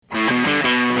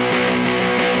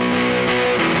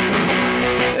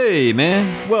Hey,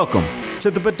 man. Welcome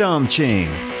to the Badum Ching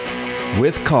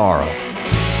with Carl.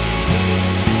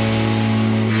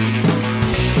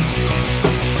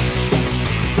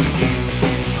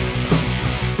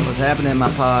 What's happening, my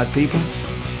pod people?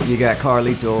 You got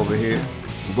Carlito over here.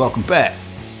 Welcome back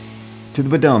to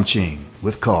the Badum Ching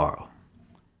with Carl.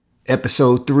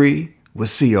 Episode 3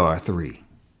 was CR3.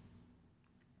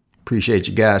 Appreciate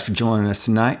you guys for joining us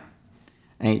tonight.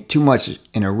 Ain't too much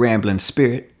in a rambling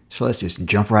spirit, so let's just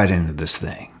jump right into this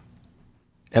thing.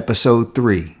 Episode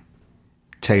 3,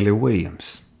 Taylor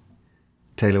Williams.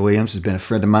 Taylor Williams has been a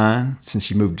friend of mine since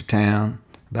she moved to town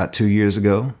about 2 years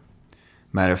ago.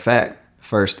 Matter of fact, the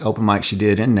first open mic she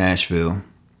did in Nashville,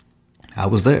 I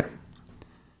was there.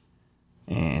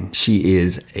 And she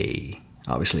is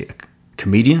obviously a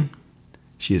comedian.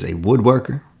 She is a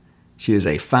woodworker. She is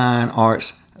a fine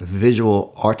arts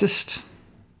visual artist.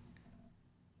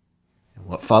 And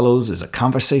what follows is a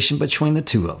conversation between the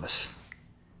two of us.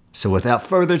 So without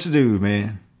further ado,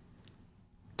 man,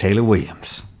 Taylor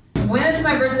Williams. When it's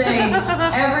my birthday,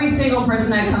 every single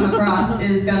person I come across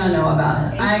is gonna know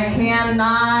about it. I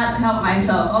cannot help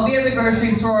myself. I'll be at the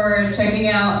grocery store checking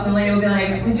out, the lady will be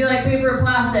like, would you like paper or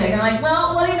plastic? I'm like,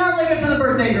 well, what do you normally give to the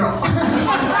birthday girl? What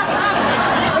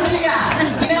do you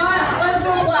got? You know what? Let's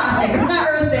go plastic. It's not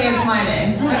Earth Day, it's my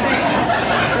day. Okay?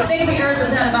 I think the Earth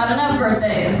has had about enough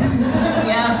birthdays. If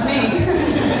you ask me.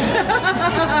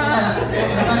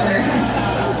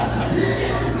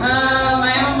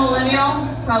 I am a millennial.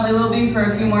 Probably will be for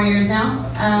a few more years now.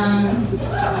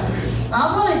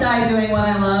 I'll probably die doing what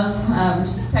I love,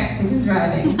 just texting and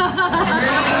driving.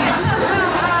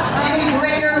 Any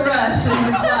greater rush in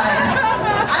this life.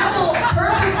 I will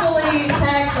purposefully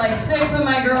text like 6 of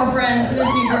my girlfriends,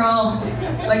 miss you girl,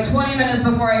 like 20 minutes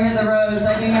before I hit the road, so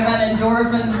I can get that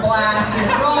endorphin blast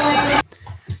just rolling.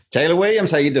 Taylor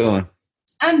Williams, how you doing?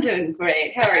 I'm doing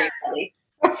great. How are you, buddy?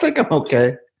 I think I'm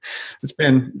okay. It's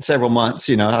been several months,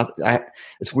 you know.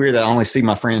 It's weird that I only see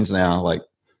my friends now, like,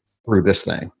 through this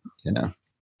thing, you know.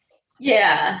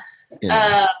 Yeah.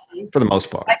 For the most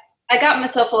part. I got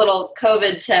myself a little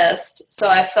COVID test, so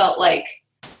I felt like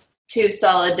 2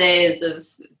 solid days of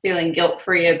feeling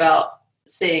guilt-free about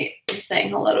saying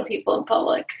hello to people in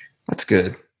public. That's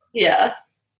good. Yeah.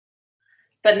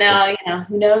 But now,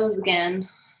 who knows again.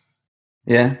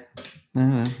 Yeah.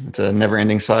 It's a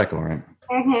never-ending cycle, right?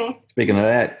 Mm-hmm. Speaking of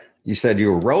that, you said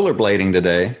you were rollerblading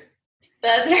today.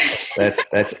 That's right.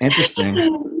 That's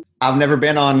interesting. I've never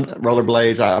been on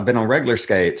rollerblades. I've been on regular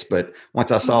skates, but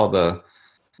once I saw the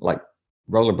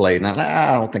rollerblade, and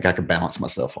I don't think I could balance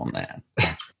myself on that.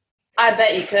 I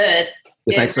bet you could.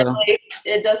 You think so?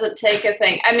 It doesn't take a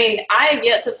thing. I mean, I have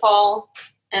yet to fall,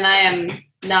 and I am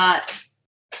not.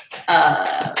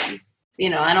 I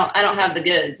don't have the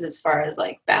goods as far as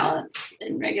like balance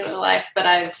in regular life, but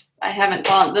I haven't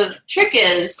fallen. The trick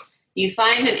is you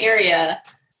find an area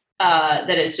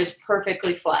that is just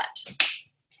perfectly flat.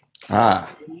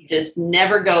 You just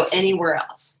never go anywhere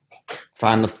else.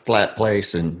 Find the flat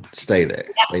place and stay there.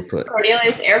 Yeah. Stay put.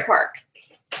 Cornelius Air Park,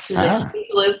 which is a huge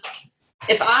loop.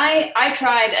 If I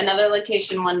tried another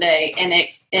location one day and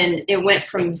it went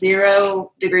from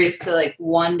 0 degrees to like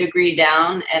 1 degree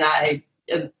down, and I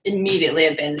immediately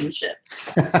abandoned ship.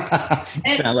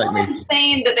 It's so like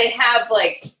insane that they have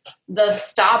like the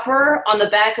stopper on the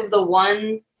back of the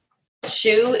one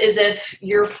shoe is if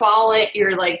you're falling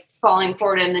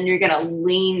forward and then you're going to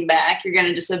lean back. You're going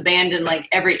to just abandon like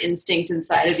every instinct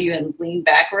inside of you and lean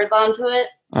backwards onto it.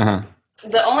 Uh-huh.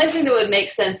 The only thing that would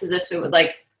make sense is if it would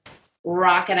like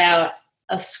rocket out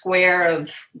a square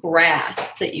of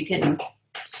grass that you can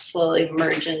slowly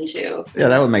merge into. Yeah,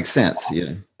 that would make sense.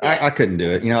 Yeah. I couldn't do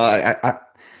it. You know,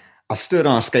 I stood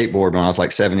on a skateboard when I was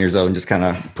like 7 years old and just kind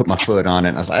of put my foot on it.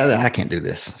 And I was like, I can't do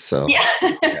this. So yeah.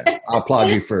 I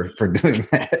applaud you for doing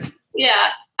that.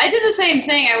 Yeah, I did the same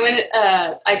thing.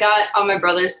 I got on my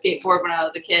brother's skateboard when I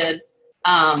was a kid.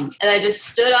 And I just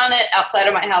stood on it outside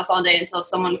of my house all day until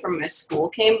someone from my school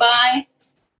came by.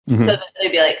 Mm-hmm. So that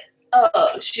they'd be like,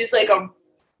 oh, she's like a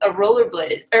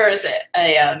rollerblade. Or is it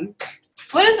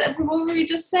what is it? What were you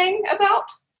just saying about?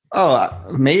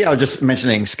 Oh, me? I was just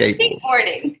mentioning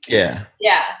skateboarding. Yeah.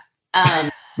 Yeah.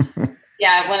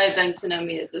 Yeah, I wanted them to know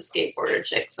me as a skateboarder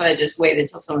chick, so I just waited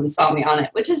till someone saw me on it,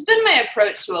 which has been my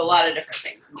approach to a lot of different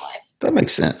things in life. That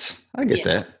makes sense. I get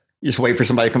that. You just wait for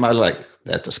somebody to come out like,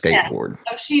 that's a skateboard.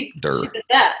 Yeah. Oh, she does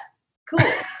that. Cool.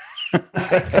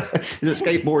 Is it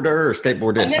skateboarder or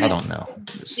skateboardist? I don't know.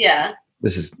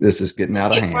 This is getting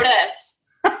out of hand. Skateboardess.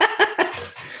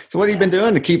 So what have you been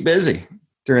doing to keep busy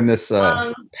during this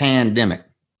pandemic?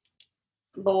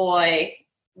 Boy,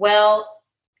 well,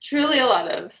 truly a lot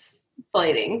of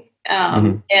blading.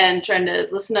 and trying to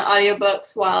listen to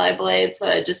audiobooks while I blade. So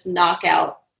I just knock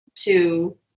out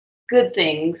two good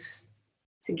things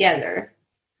together.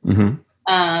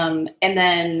 And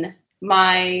then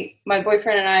my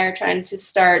boyfriend and I are trying to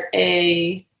start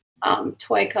a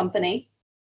toy company.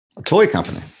 A toy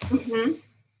company? Mm-hmm.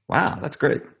 Wow, that's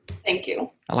great. Thank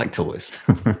you. I like toys.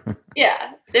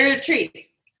 Yeah, they're a treat.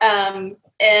 And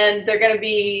they're going to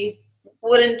be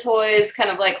wooden toys, kind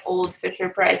of like old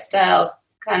Fisher-Price style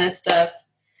kind of stuff.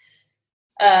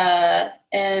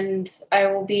 And I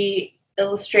will be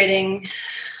illustrating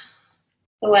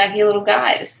the wacky little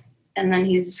guys. And then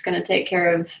he's just going to take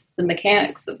care of the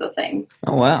mechanics of the thing.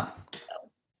 Oh, wow.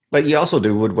 But you also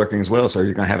do woodworking as well, so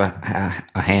you're going to have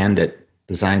a hand at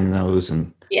designing those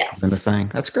and yes, the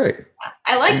thing. That's great.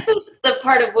 I like the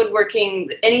part of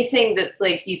woodworking, anything that's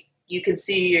like you could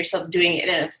see yourself doing it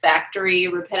in a factory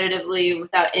repetitively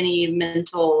without any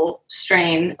mental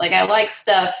strain. Like I like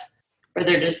stuff where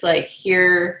they're just like,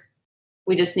 here,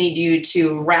 we just need you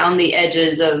to round the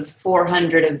edges of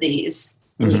 400 of these.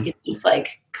 And you can just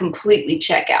like completely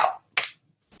check out.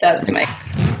 That's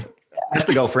That's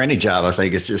the goal for any job, I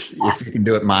think. It's just if you can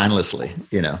do it mindlessly,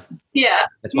 Yeah.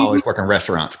 That's why I always work in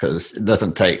restaurants because it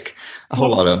doesn't take a whole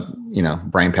lot of,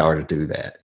 brain power to do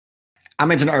that. I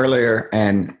mentioned earlier,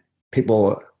 and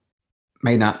people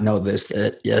may not know this,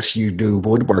 that yes, you do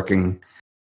woodworking.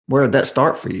 Where did that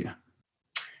start for you?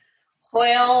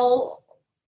 Well,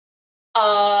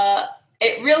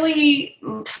 it really,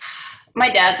 my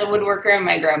dad's a woodworker and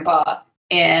my grandpa,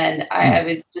 and I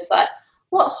always just thought,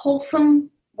 what wholesome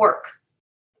work.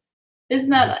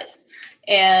 Isn't that nice?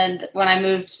 And when I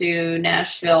moved to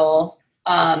Nashville,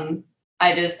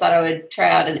 I just thought I would try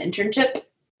out an internship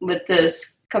with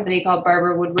this company called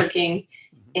Barber Woodworking.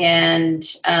 And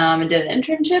I did an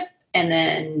internship, and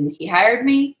then he hired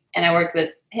me, and I worked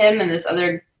with him and this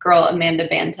other girl, Amanda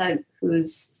Banta,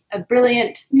 who's a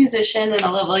brilliant musician and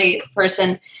a lovely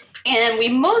person. And we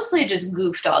mostly just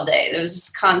goofed all day. There was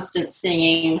just constant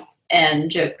singing and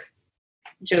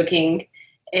joking.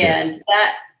 And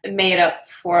that made up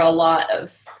for a lot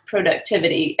of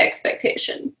productivity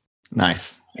expectation.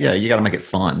 Nice. Yeah, you got to make it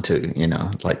fun too,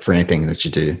 like for anything that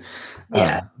you do.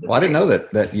 Yeah. Well, I didn't know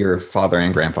that you're father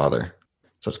and grandfather.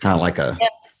 So it's kind of like a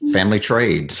family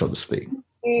trade, so to speak.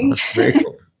 That's very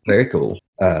cool. Very cool.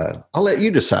 I'll let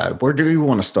you decide. Where do you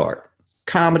want to start?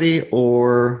 Comedy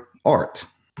or art?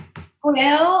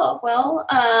 Well,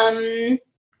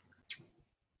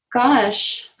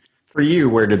 gosh. For you,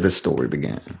 where did this story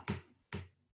begin?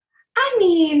 I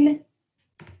mean,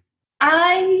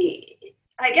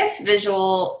 I guess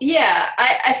visual. Yeah,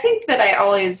 I think that I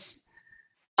always,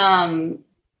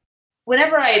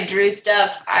 whenever I drew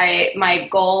stuff, my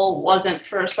goal wasn't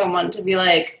for someone to be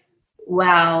like,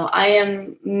 wow, I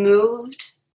am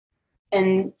moved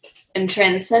and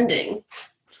transcending.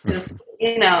 Just,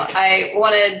 I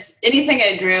wanted anything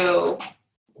I drew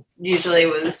usually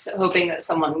was hoping that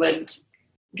someone would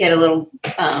get a little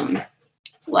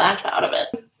laugh out of it.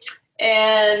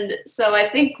 And so I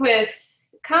think with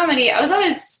comedy, I was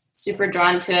always super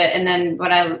drawn to it. And then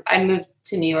when I moved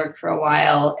to New York for a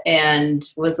while and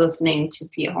was listening to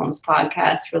Pete Holmes'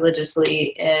 podcast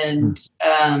religiously. And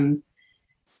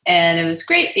it was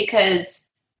great because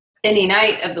any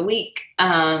night of the week,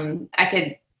 I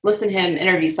could listen to him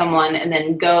interview someone and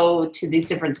then go to these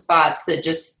different spots that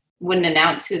just wouldn't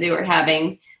announce who they were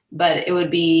having, but it would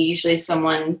be usually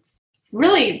someone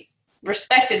really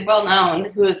respected, well-known,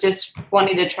 who was just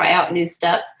wanting to try out new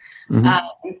stuff.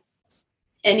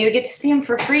 And you would get to see him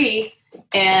for free.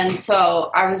 And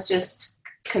so I was just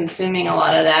consuming a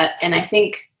lot of that. And I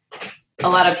think a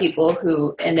lot of people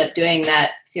who end up doing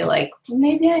that feel like, well,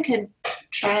 maybe I could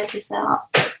try this out.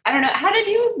 I don't know. How did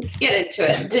you get into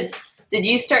it? Did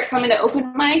you start coming to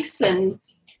open mics? And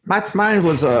Mine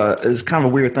was is kind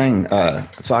of a weird thing.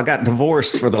 So I got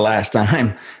divorced for the last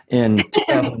time in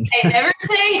 2000. Hey,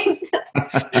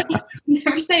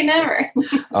 never say never.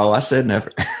 Oh, I said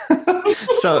never.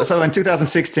 So in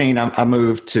 2016, I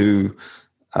moved to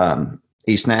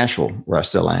East Nashville, where I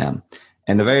still am.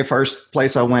 And the very first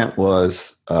place I went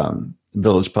was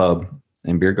Village Pub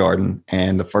and Beer Garden.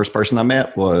 And the first person I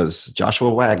met was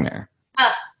Joshua Wagner.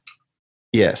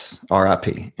 Yes,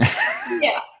 R.I.P.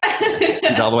 Yeah.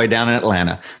 He's all the way down in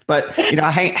Atlanta. But,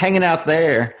 hanging out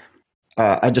there,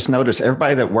 I just noticed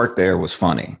everybody that worked there was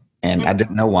funny. And I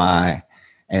didn't know why.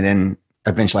 And then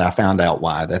eventually I found out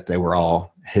why, that they were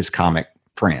all his comic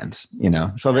friends,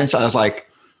 So eventually I was like,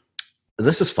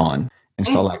 this is fun. And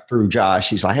so like through Josh,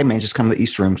 he's like, hey man, just come to the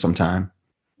East Room sometime.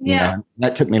 Yeah.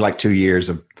 That took me like 2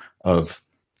 years of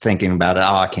thinking about it.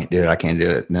 Oh, I can't do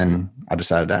it. And then I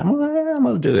decided I'm going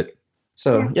to do it.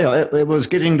 So, it was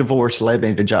getting divorced led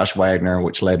me to Josh Wagner,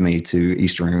 which led me to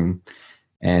East Room.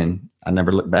 And I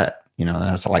never looked back.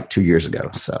 That's like 2 years ago.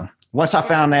 So once I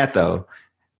found that, though,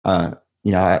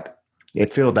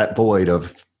 it filled that void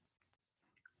of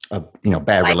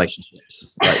bad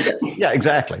relationships. Right? Yeah,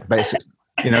 exactly. Basically,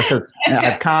 because I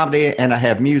have comedy and I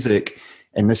have music,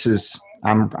 and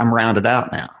I'm rounded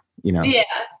out now. Yeah.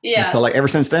 And so like ever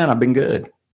since then, I've been good,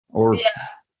 or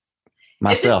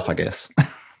myself, I guess.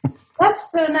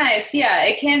 That's so nice. Yeah,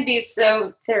 it can be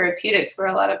so therapeutic for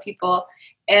a lot of people,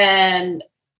 and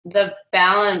the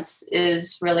balance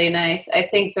is really nice. I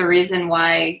think the reason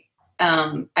why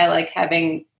I like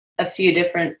having a few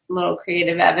different little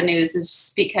creative avenues is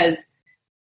just because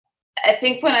I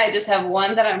think when I just have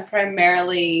one that I'm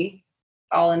primarily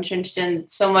all entrenched in,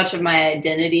 so much of my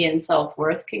identity and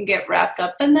self-worth can get wrapped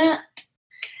up in that.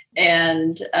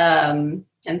 And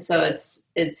so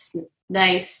it's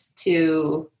nice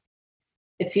to,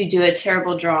 if you do a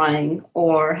terrible drawing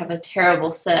or have a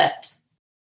terrible set,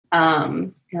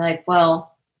 you're like,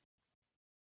 well,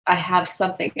 I have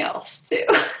something else too.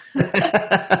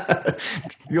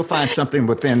 You'll find something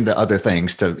within the other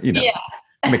things to,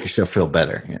 make yourself feel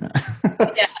better, Yeah.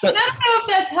 So, I don't know if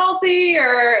that's healthy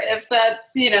or if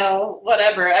that's,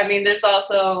 whatever. I mean, there's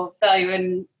also value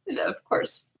in, of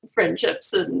course,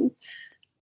 friendships and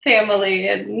family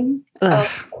and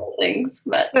things,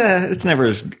 but it's never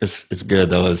as good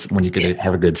though as when you could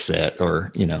have a good set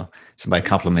or, somebody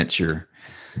compliments your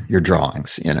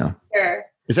drawings, Sure.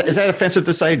 Is that offensive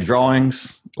to say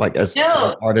drawings, like as an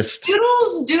artist?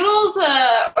 Doodles,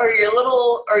 or your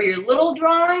little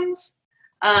drawings.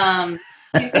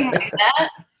 Anything like that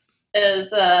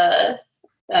is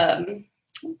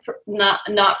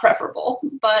not preferable,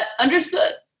 but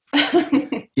understood.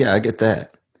 Yeah, I get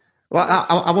that. Well,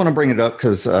 I want to bring it up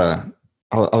because I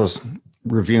was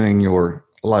reviewing a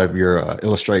lot of your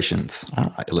illustrations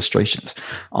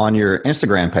on your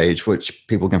Instagram page, which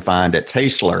people can find at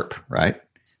Slurp, right?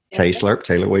 Yes, Slurp,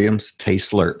 Taylor Williams,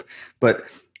 Slurp. But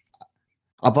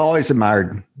I've always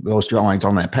admired those drawings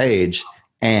on that page,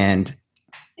 and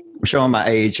I'm showing my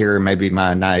age here, maybe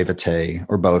my naivete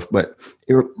or both, but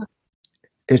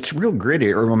it's real gritty.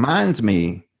 It reminds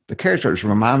me, the characters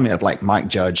remind me of like Mike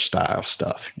Judge style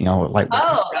stuff,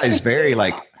 it's very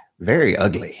very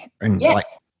ugly and like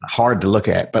hard to look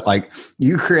at, but like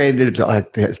you created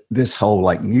like this whole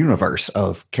like universe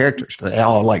of characters that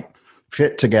all like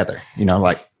fit together, in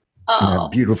a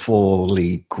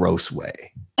beautifully gross way.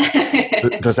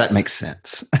 Does that make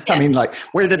sense? Yeah. I mean, like,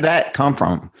 where did that come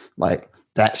from? Like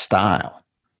that style,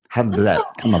 how did that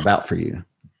come about for you?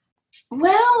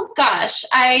 Well, gosh,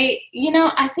 I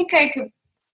think I could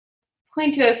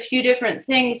point to a few different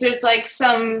things. There's like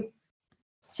some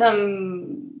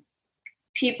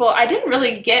people. I didn't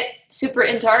really get super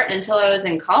into art until I was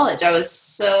in college. I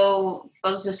was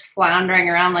just floundering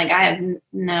around like I have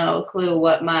no clue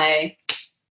what my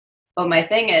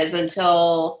thing is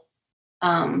until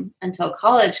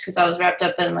college, because I was wrapped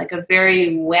up in like a very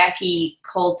wacky,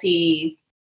 culty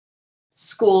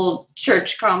school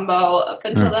church combo up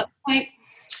until that point.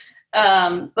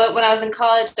 But when I was in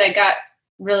college, I got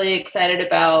really excited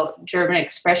about German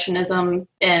Expressionism,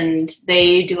 and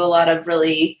they do a lot of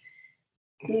really,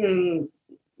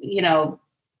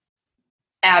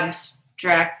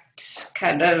 abstract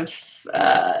kind of,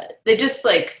 they just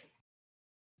like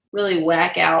really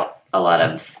whack out a lot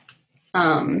of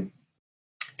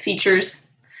features.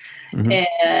 Mm-hmm.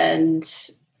 And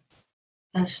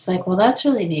I was just like, well, that's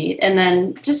really neat. And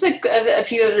then just a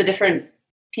few of the different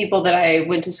people that I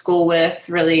went to school with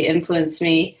really influenced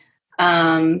me.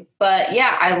 But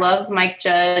yeah, I love Mike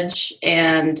Judge,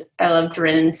 and I loved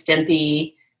Ren and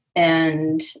Stimpy,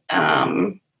 and,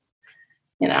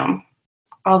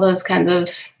 all those kinds of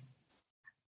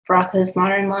Brocco's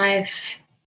Modern Life.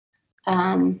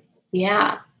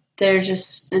 Yeah,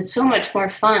 it's so much more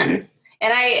fun.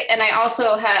 And I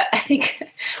also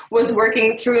was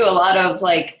working through a lot of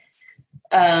like,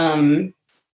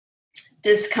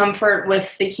 discomfort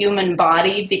with the human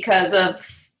body because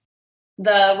of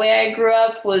the way I grew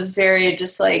up was very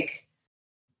just like,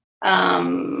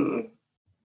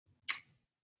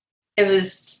 it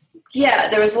was,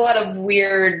 there was a lot of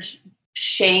weird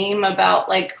shame about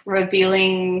like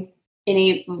revealing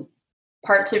any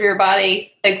parts of your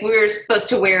body. Like we were supposed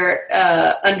to wear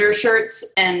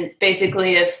undershirts, and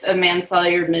basically if a man saw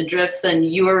your midriff, then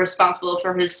you were responsible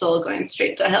for his soul going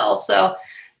straight to hell. So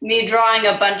me drawing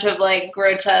a bunch of like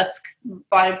grotesque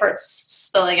body parts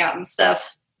spilling out and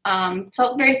stuff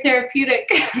felt very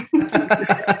therapeutic.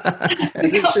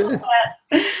 As it should.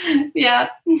 Yeah.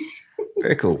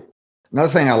 Very cool. Another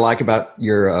thing I like about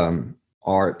your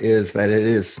art is that it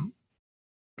is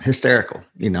hysterical,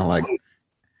 like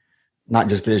not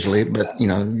just visually, but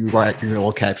you write your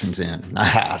little captions in.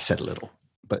 I said little,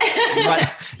 but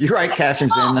you write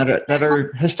captions in that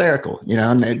are hysterical,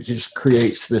 and it just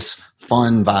creates this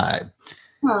fun vibe.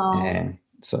 Oh, And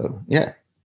so, yeah.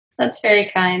 that's very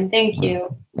kind. Thank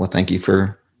you. Well, thank you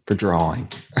for drawing.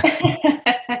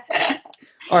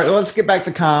 All right, well, let's get back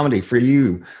to comedy for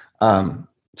you.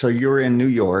 So you were in New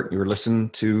York. You were listening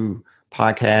to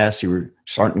podcasts. You were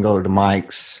starting to go to the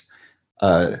mics.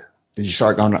 Did you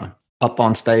start going up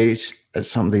on stage at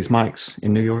some of these mics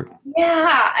in New York?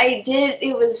 Yeah, I did.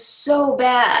 It was so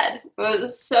bad. It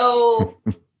was so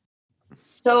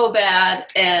so bad,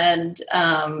 and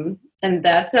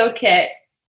that's okay.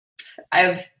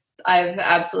 I've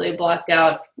absolutely blocked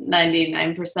out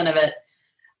 99% of it.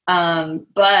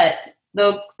 But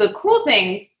the cool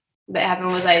thing that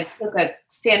happened was I took a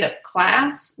stand-up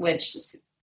class, which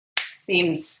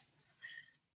seems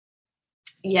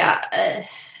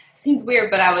seemed weird,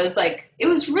 but I was like, it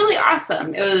was really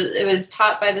awesome. It was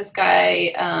taught by this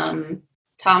guy,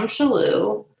 Tom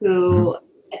Shalhoub, who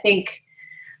I think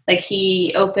like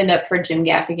he opened up for Jim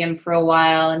Gaffigan for a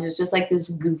while, and it was just like this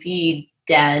goofy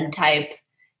dad type.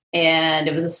 And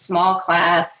it was a small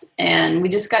class, and we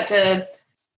just got to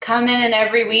come in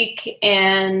every week,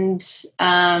 and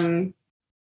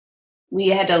we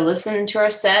had to listen to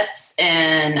our sets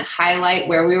and highlight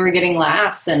where we were getting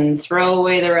laughs and throw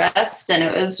away the rest. And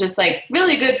it was just like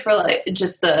really good for like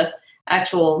just the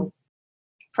actual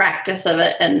practice of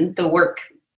it and the work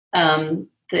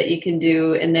that you can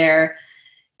do in there.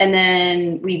 And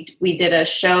then we did a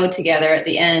show together at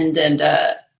the end, and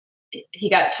he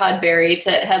got Todd Barry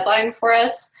to headline for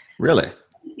us. Really?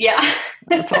 Yeah.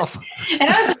 That's awesome. And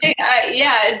I was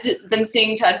I'd been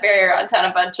seeing Todd Barry around town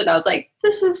a bunch, and I was like,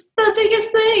 this is the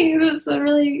biggest thing. This is a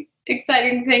really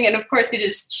exciting thing. And of course he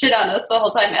just shit on us the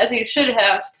whole time, as he should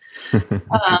have.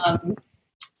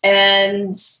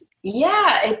 And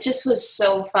yeah, it just was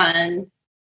so fun.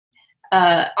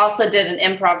 Also did an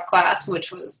improv class,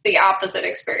 which was the opposite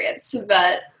experience,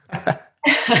 but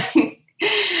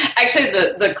actually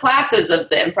the classes of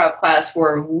the improv class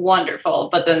were wonderful,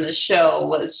 but then the show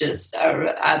was just an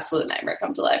absolute nightmare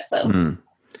come to life. So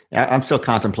yeah, I'm still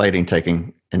contemplating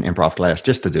taking an improv class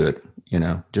just to do it,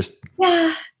 just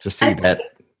to see that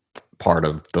part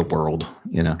of the world,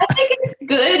 I think it's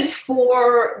good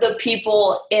for the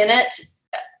people in it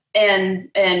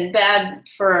and bad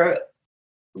for,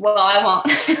 I won't.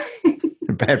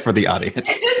 Bad for the audience.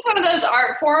 It's just one of those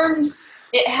art forms.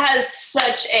 It has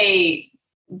such a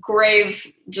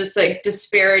grave, just like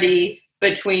disparity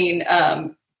between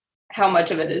how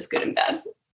much of it is good and bad.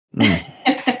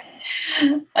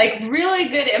 Like really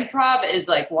good improv is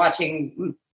like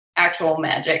watching actual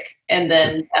magic, and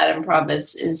then bad improv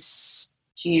is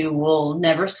you will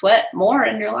never sweat more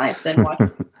in your life than watching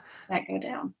that go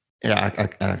down. Yeah,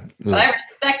 but I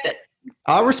respect it.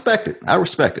 I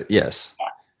respect it. Yes. Yeah.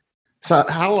 So,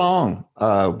 how long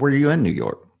were you in New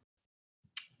York?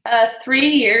 3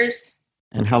 years.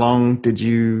 And how long did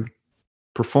you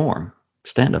perform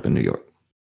stand up in New York?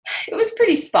 It was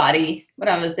pretty spotty when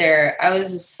I was there. I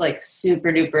was just like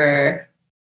super duper.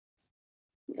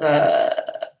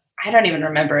 I don't even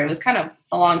remember. It was kind of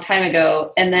a long time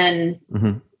ago. And then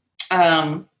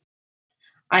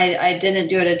I didn't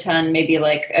do it a ton, maybe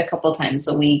like a couple times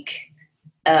a week.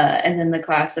 And then the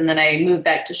class. And then I moved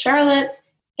back to Charlotte,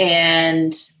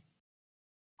 and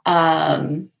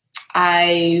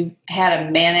I had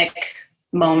a manic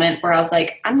moment where I was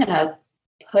like, I'm going to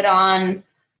put on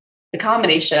the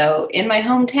comedy show in my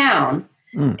hometown.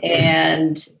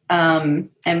 And I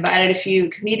invited a few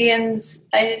comedians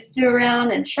I knew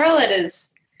around, and Charlotte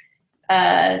is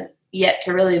yet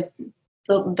to really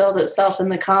build itself in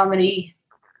the comedy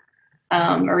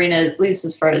arena, at least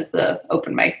as far as the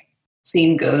open mic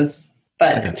scene goes.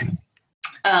 But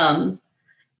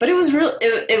it was real.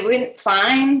 It went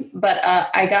fine, but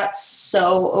I got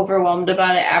so overwhelmed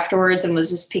about it afterwards, and was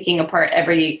just picking apart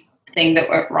everything that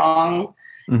went wrong,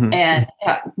 and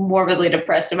got morbidly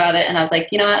depressed about it. And I was like,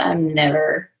 you know what? I am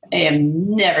never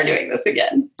doing this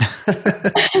again.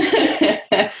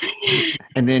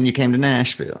 And then you came to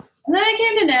Nashville. And then I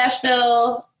came to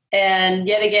Nashville, and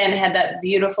yet again had that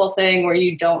beautiful thing where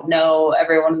you don't know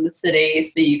everyone in the city,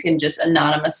 so you can just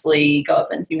anonymously go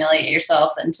up and humiliate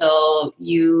yourself until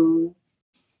you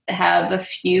have a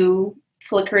few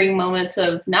flickering moments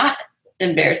of not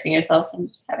embarrassing yourself and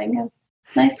just having a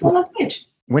nice little stage.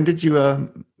 When did you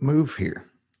move here?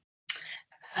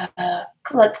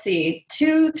 Let's see,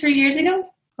 2-3 years ago.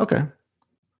 Okay.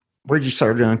 Where did you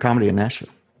start doing comedy in Nashville?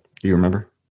 Do you remember?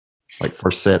 Like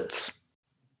first sets?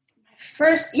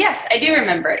 first, yes, I do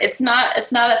remember. It's not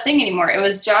a thing anymore. It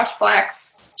was Josh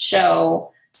Black's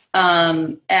show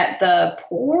at the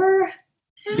Pour.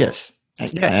 Yes.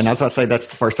 Yeah, and I was about to say that's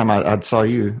the first time I saw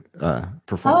you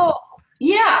perform. Oh,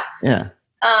 yeah. Yeah.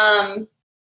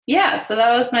 Yeah, so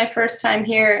that was my first time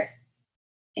here.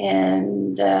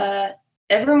 And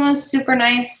everyone was super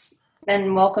nice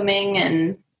and welcoming.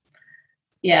 And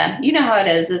yeah, you know how it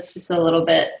is. It's just a little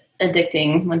bit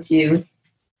addicting once you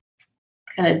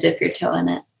kind of dip your toe in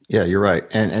it. Yeah, you're right.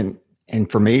 And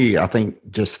for me, I think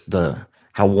just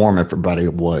how warm everybody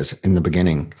was in the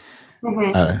beginning.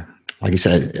 Mm-hmm. Like you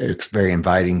said, it's a very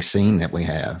inviting scene that we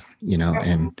have,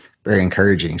 and very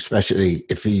encouraging, especially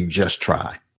if you just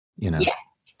try, Yeah.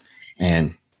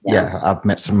 And I've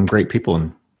met some great people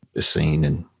in this scene,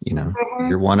 and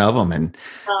you're one of them. And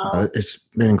it's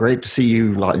been great to see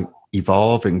you like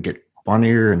evolve and get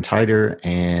funnier and tighter.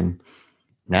 And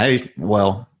now,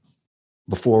 well,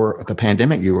 before the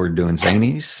pandemic, you were doing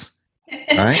zanies,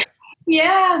 right?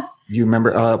 Yeah. You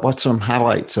remember what's some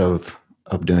highlights of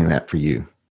doing that for you?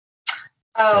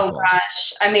 Oh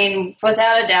gosh. I mean,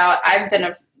 without a doubt, I've been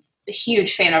a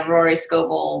huge fan of Rory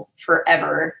Scovel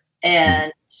forever.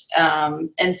 And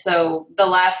so the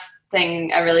last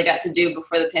thing I really got to do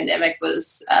before the pandemic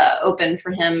was open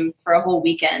for him for a whole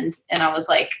weekend. And I was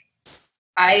like,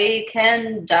 I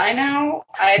can die now.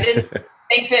 I didn't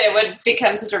think that it would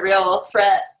become such a real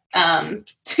threat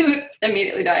to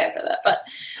immediately die after that. But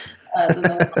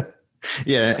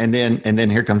yeah, and then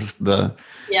here comes the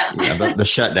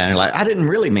shutdown. You're like, I didn't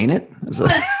really mean it. I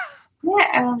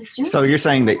was just. So you're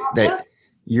saying that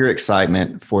your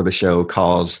excitement for the show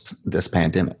caused this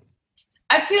pandemic?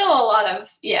 I feel a lot of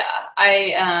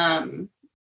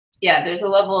there's a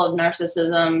level of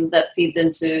narcissism that feeds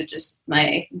into just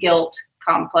my guilt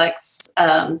complex.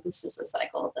 This is a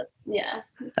cycle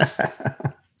it's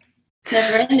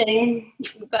never ending.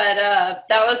 But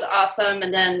that was awesome.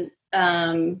 And then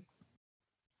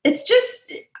it's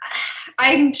just,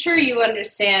 I'm sure you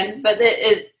understand, but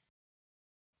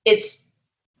it's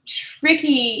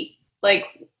tricky. Like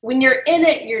when you're in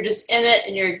it, you're just in it,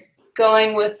 and you're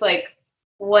going with like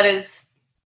what is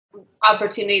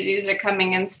opportunities are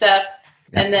coming and stuff.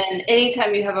 Yeah. And then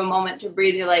anytime you have a moment to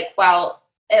breathe, you're like, wow,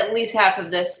 at least half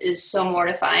of this is so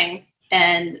mortifying.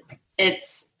 And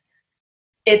it's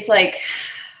like,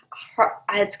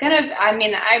 it's gonna, I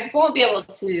mean, I won't be able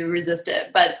to resist it,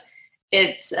 but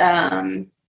it's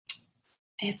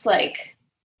like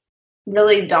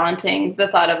really daunting, the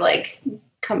thought of like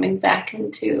coming back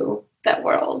into that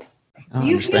world. Do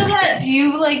you feel that? Do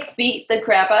you like beat the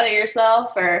crap out of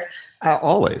yourself, or? I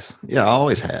always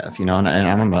have, and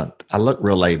I look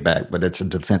real laid back, but it's a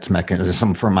defense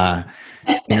mechanism for my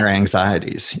inner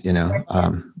anxieties,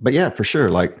 but yeah, for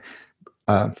sure. Like,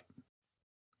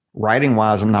 writing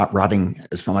wise, I'm not writing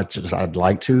as much as I'd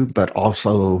like to, but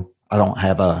also I don't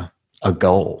have a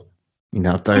goal,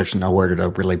 if there's nowhere to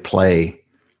really play,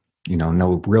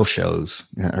 no real shows.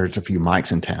 There's a few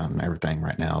mics in town and everything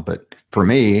right now, but for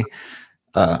me,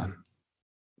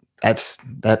 that's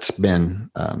been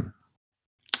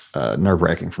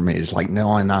nerve-wracking for me. It's like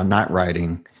knowing I'm not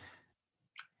writing,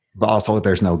 but also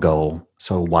there's no goal,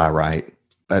 so why write?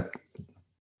 But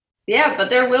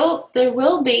there will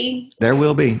be.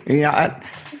 But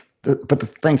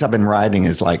the things I've been writing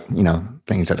is like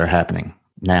things that are happening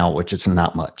now, which is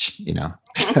not much,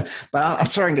 But I'm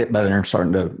starting to get better. I'm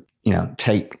starting to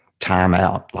take time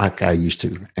out like I used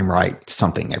to and write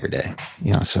something every day.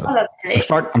 So that's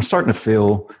great. I'm starting to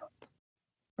feel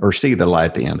or see the light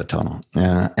at the end of the tunnel,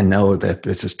 and know that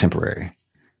this is temporary.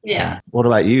 Yeah. What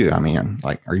about you? I mean,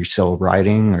 like, are you still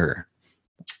writing, or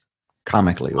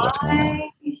comically, what's going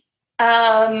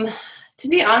on? To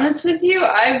be honest with you,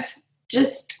 I've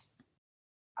just,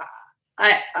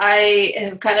 I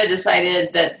have kind of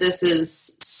decided that this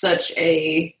is such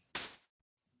a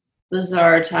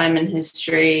bizarre time in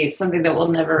history, something that will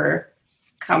may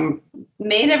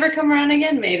never come around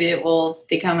again. Maybe it will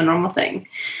become a normal thing.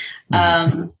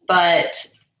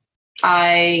 But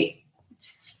I,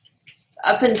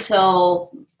 up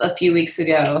until a few weeks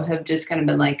ago, have just kind of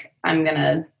been like, I'm going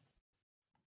to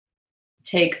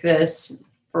take this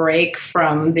break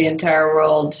from the entire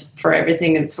world for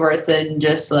everything it's worth and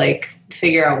just like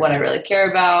figure out what I really care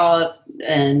about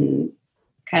and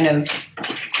kind of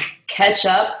catch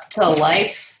up to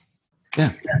life.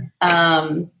 Yeah.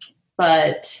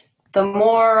 But the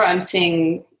more I'm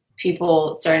seeing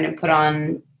people starting to put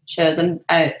on shows, I'm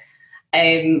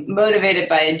motivated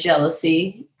by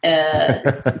jealousy,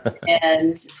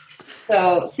 and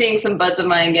so seeing some buds of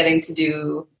mine getting to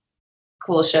do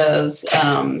cool shows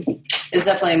is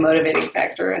definitely a motivating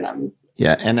factor. And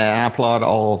and I applaud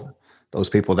all those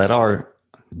people that are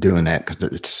doing that, because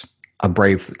it's a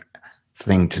brave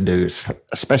thing to do,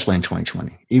 especially in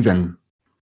 2020, even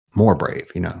more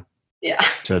brave, Yeah.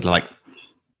 to like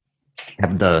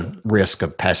have the risk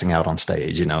of passing out on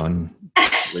stage, and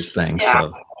these things. Yeah.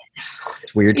 So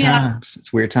it's weird times.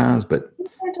 It's weird times, but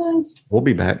we'll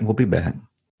be back. We'll be back.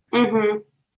 Mm-hmm.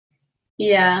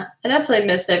 Yeah, I definitely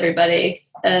miss everybody.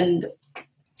 And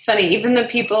it's funny, even the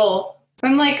people,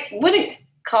 I'm like, wouldn't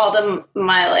call them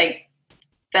my like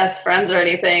best friends or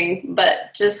anything,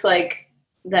 but just like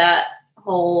that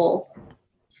whole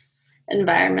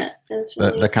environment is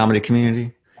really The comedy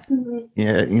community. Mm-hmm.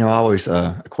 Yeah, I always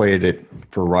equated it,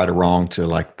 for right or wrong, to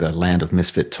like the land of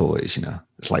misfit toys.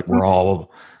 It's like we're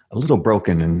all a little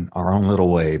broken in our own little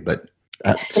way, but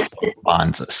that's what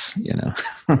binds us. Yeah.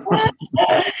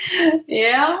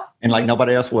 And like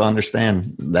nobody else will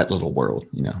understand that little world,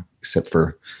 except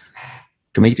for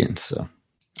comedians. So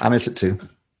I miss it too.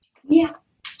 Yeah.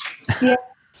 Yeah.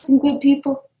 Some good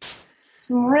people.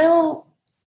 Some real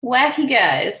wacky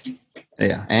guys.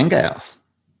 Yeah, and gals.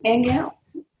 And gals.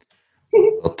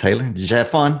 Well, Taylor, did you have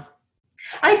fun?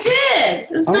 I did.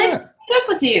 It was nice to catch up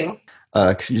with you.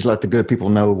 Could you let the good people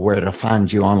know where to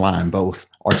find you online, both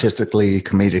artistically,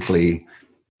 comedically?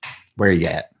 Where are you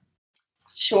at?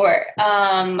 Sure.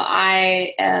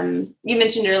 I am, you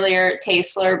mentioned earlier,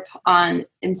 Tayslurp on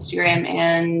Instagram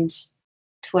and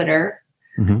Twitter.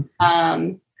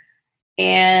 Mm-hmm.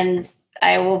 And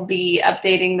I will be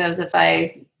updating those if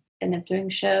I end up doing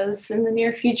shows in the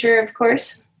near future, of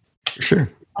course.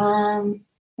 Sure. And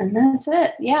that's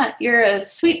it. Yeah, you're a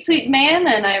sweet, sweet man,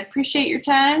 and I appreciate your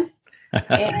time.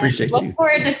 I appreciate you. Look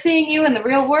forward to seeing you in the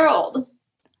real world.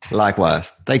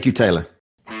 Likewise. Thank you, Taylor.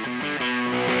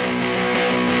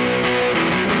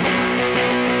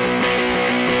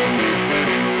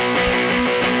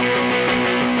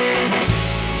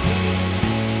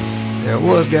 There it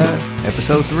was, guys.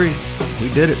 Episode 3.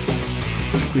 We did it.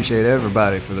 Appreciate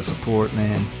everybody for the support,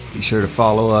 man. Be sure to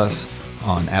follow us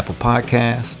on Apple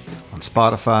Podcasts, on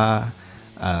Spotify,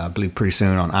 I believe pretty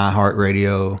soon on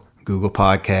iHeartRadio, Google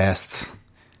Podcasts.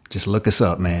 Just look us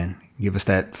up, man. Give us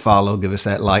that follow, give us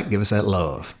that like, give us that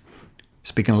love.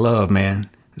 Speaking of love,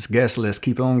 man, this guest list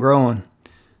keep on growing.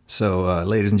 So,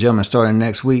 ladies and gentlemen, starting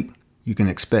next week, you can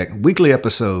expect weekly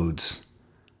episodes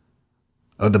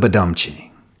of the Badumching.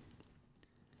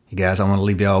 You guys, I want to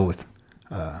leave y'all with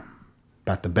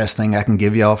about the best thing I can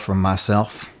give y'all from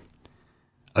myself,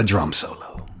 a drum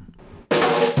solo.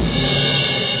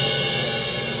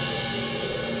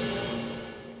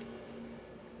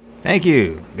 Thank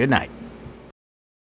you. Good night.